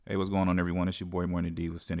Hey, what's going on, everyone? It's your boy Morning D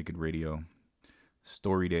with Syndicate Radio.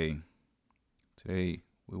 Story Day. Today,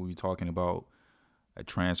 we will be talking about a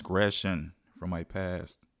transgression from my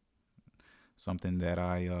past. Something that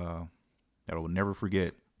I will never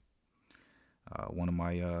forget. One of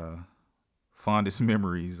my fondest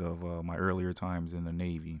memories of my earlier times in the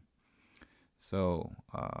Navy.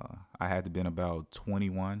 I had to been about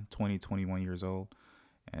 21 years old,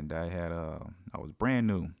 and I was brand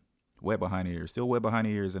new, wet behind the ears, still wet behind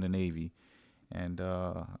the ears in the Navy, and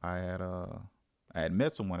I had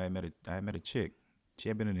met someone. I had met a chick. She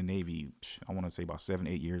had been in the Navy. I want to say about 7,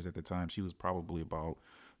 8 years at the time. She was probably about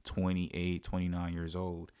 28, 29 years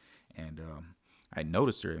old, and I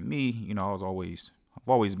noticed her. And me, I've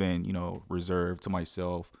always been, reserved to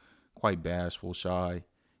myself, quite bashful, shy,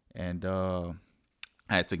 and I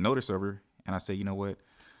had took notice of her, and I said, you know what?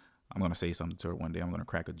 I'm gonna say something to her one day. I'm gonna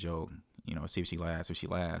crack a joke, see if she laughs. If she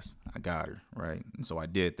laughs, I got her, right? And so I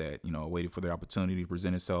did that. I waited for the opportunity to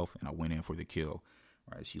present itself, and I went in for the kill.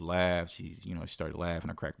 Right? She laughed. She started laughing.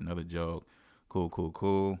 I cracked another joke. Cool, cool,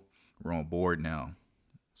 cool. We're on board now.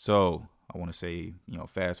 So I want to say,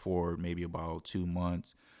 fast forward maybe about 2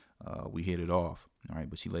 months, we hit it off. All right,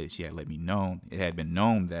 but she had let me know. It had been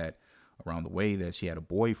known that around the way that she had a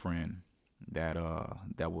boyfriend that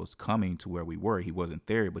was coming to where we were. He wasn't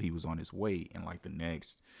there, but he was on his way in like the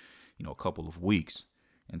next couple of weeks.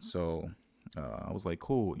 And so I was like,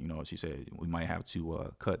 cool. She said we might have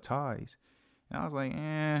to cut ties, and I was like,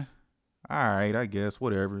 all right, I guess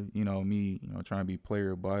whatever. Me, trying to be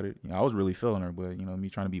player about it. I was really feeling her, but me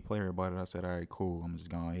trying to be player about it. I said, all right, cool. I'm just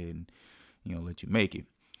going ahead and let you make it.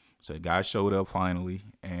 So the guy showed up finally,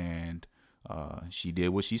 and she did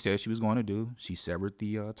what she said she was going to do. She severed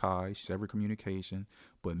the ties, severed communication.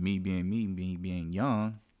 But me being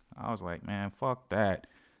young, I was like, man, fuck that.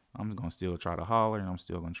 I'm just gonna still try to holler, and I'm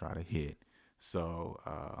still gonna try to hit. So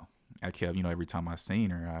I kept, every time I seen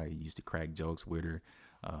her, I used to crack jokes with her,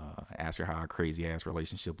 ask her how our crazy ass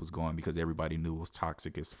relationship was going because everybody knew it was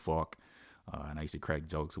toxic as fuck. And I used to crack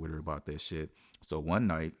jokes with her about that shit. So one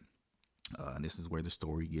night, and this is where the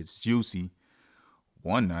story gets juicy.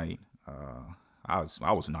 One night, I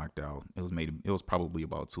was knocked out. It was probably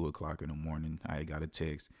about 2 o'clock in the morning. I got a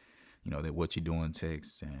text, that what you doing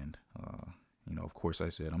text, and of course I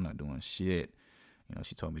said I'm not doing shit.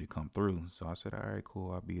 She told me to come through, so I said, all right,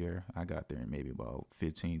 cool, I'll be there. I got there in maybe about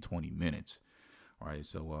 15, 20 minutes. All right,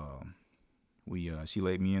 so she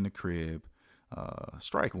laid me in the crib.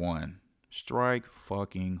 Strike one, strike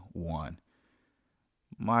fucking one.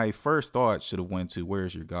 My first thought should have went to,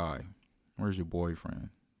 where's your guy? Where's your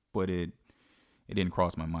boyfriend? But it didn't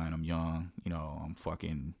cross my mind. I'm young, I'm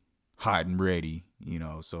fucking hot and ready,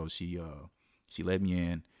 So she let me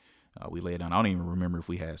in. We laid down. I don't even remember if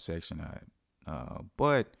we had sex or not.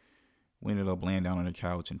 But we ended up laying down on the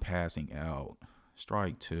couch and passing out.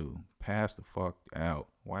 Strike two. Pass the fuck out.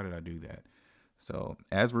 Why did I do that? So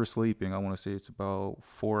as we're sleeping, I want to say it's about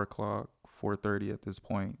 4 o'clock, 4:30 at this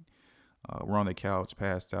point. We're on the couch,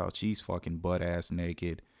 passed out. She's fucking butt ass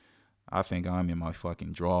naked. I think I'm in my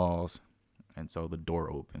fucking drawers. And so the door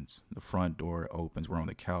opens. The front door opens. We're on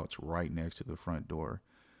the couch right next to the front door.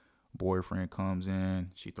 Boyfriend comes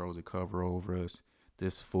in. She throws a cover over us.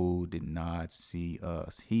 This fool did not see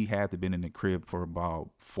us. He had to been in the crib for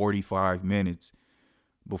about 45 minutes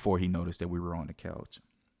before he noticed that we were on the couch.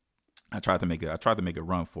 I tried to make a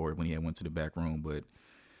run for it when he had went to the back room, but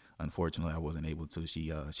unfortunately I wasn't able to. She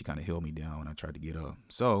kind of held me down when I tried to get up.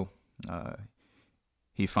 So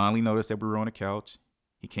he finally noticed that we were on the couch.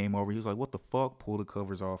 He came over. He was like, what the fuck? Pull the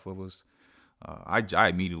covers off of us. I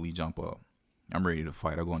immediately jump up. I'm ready to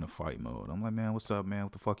fight. I go into fight mode. I'm like, man, what's up, man?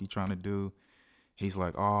 What the fuck you trying to do? He's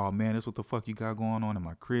like, oh, man, this what the fuck you got going on in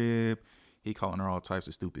my crib. He calling her all types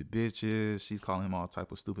of stupid bitches. She's calling him all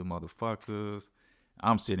type of stupid motherfuckers.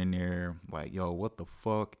 I'm sitting there like, yo, what the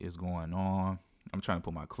fuck is going on? I'm trying to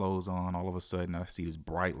put my clothes on. All of a sudden, I see this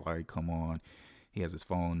bright light come on. He has his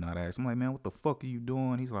phone not asked. I'm like, man, what the fuck are you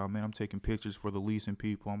doing? He's like, man, I'm taking pictures for the leasing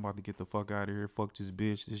people. I'm about to get the fuck out of here. Fuck this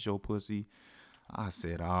bitch. This your pussy. I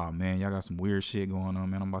said, man, y'all got some weird shit going on,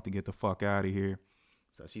 man. I'm about to get the fuck out of here.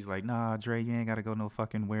 So she's like, nah, Dre, you ain't got to go no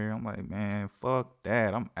fucking where. I'm like, man, fuck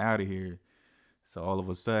that. I'm out of here. So all of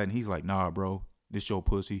a sudden, he's like, nah, bro, this your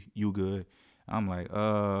pussy. You good. I'm like,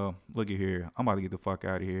 look at here. I'm about to get the fuck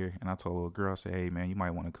out of here. And I told a little girl, I said, hey, man, you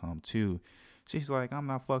might want to come too. She's like, I'm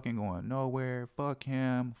not fucking going nowhere. Fuck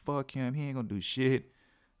him. Fuck him. He ain't going to do shit.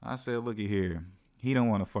 I said, look at here. He don't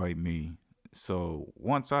want to fight me. So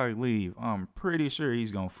once I leave, I'm pretty sure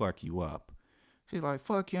he's going to fuck you up. She's like,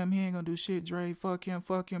 fuck him. He ain't going to do shit, Dre. Fuck him.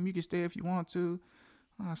 Fuck him. You can stay if you want to.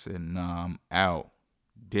 I said, nah, I'm out.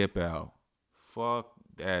 Dip out. Fuck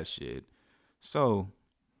that shit. So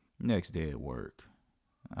next day at work,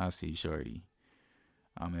 I see Shorty.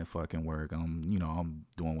 I'm at fucking work. I'm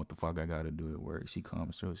doing what the fuck I gotta do at work. She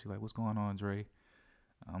comes through. She's like, "What's going on, Dre?"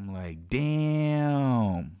 I'm like,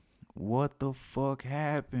 "Damn, what the fuck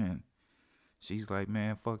happened?" She's like,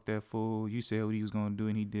 "Man, fuck that fool. You said what he was gonna do,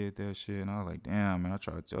 and he did that shit." And I was like, "Damn, man, I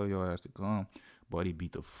tried to tell your ass to come, but he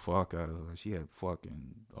beat the fuck out of her. She had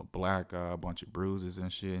fucking a black eye, a bunch of bruises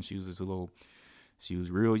and shit, and she was just a little. She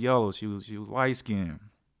was real yellow. She was light skinned,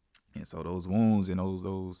 and so those wounds and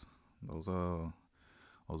those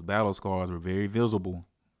battle scars were very visible.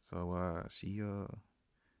 So she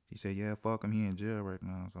said, "Yeah, fuck him. He in jail right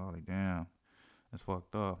now." So I was like, "Damn, that's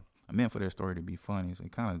fucked up." I meant for that story to be funny, so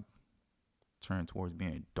it kind of turned towards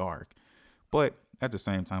being dark. But at the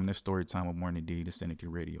same time, this story time with Morning D, the Syndicate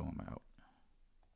Radio, I'm out.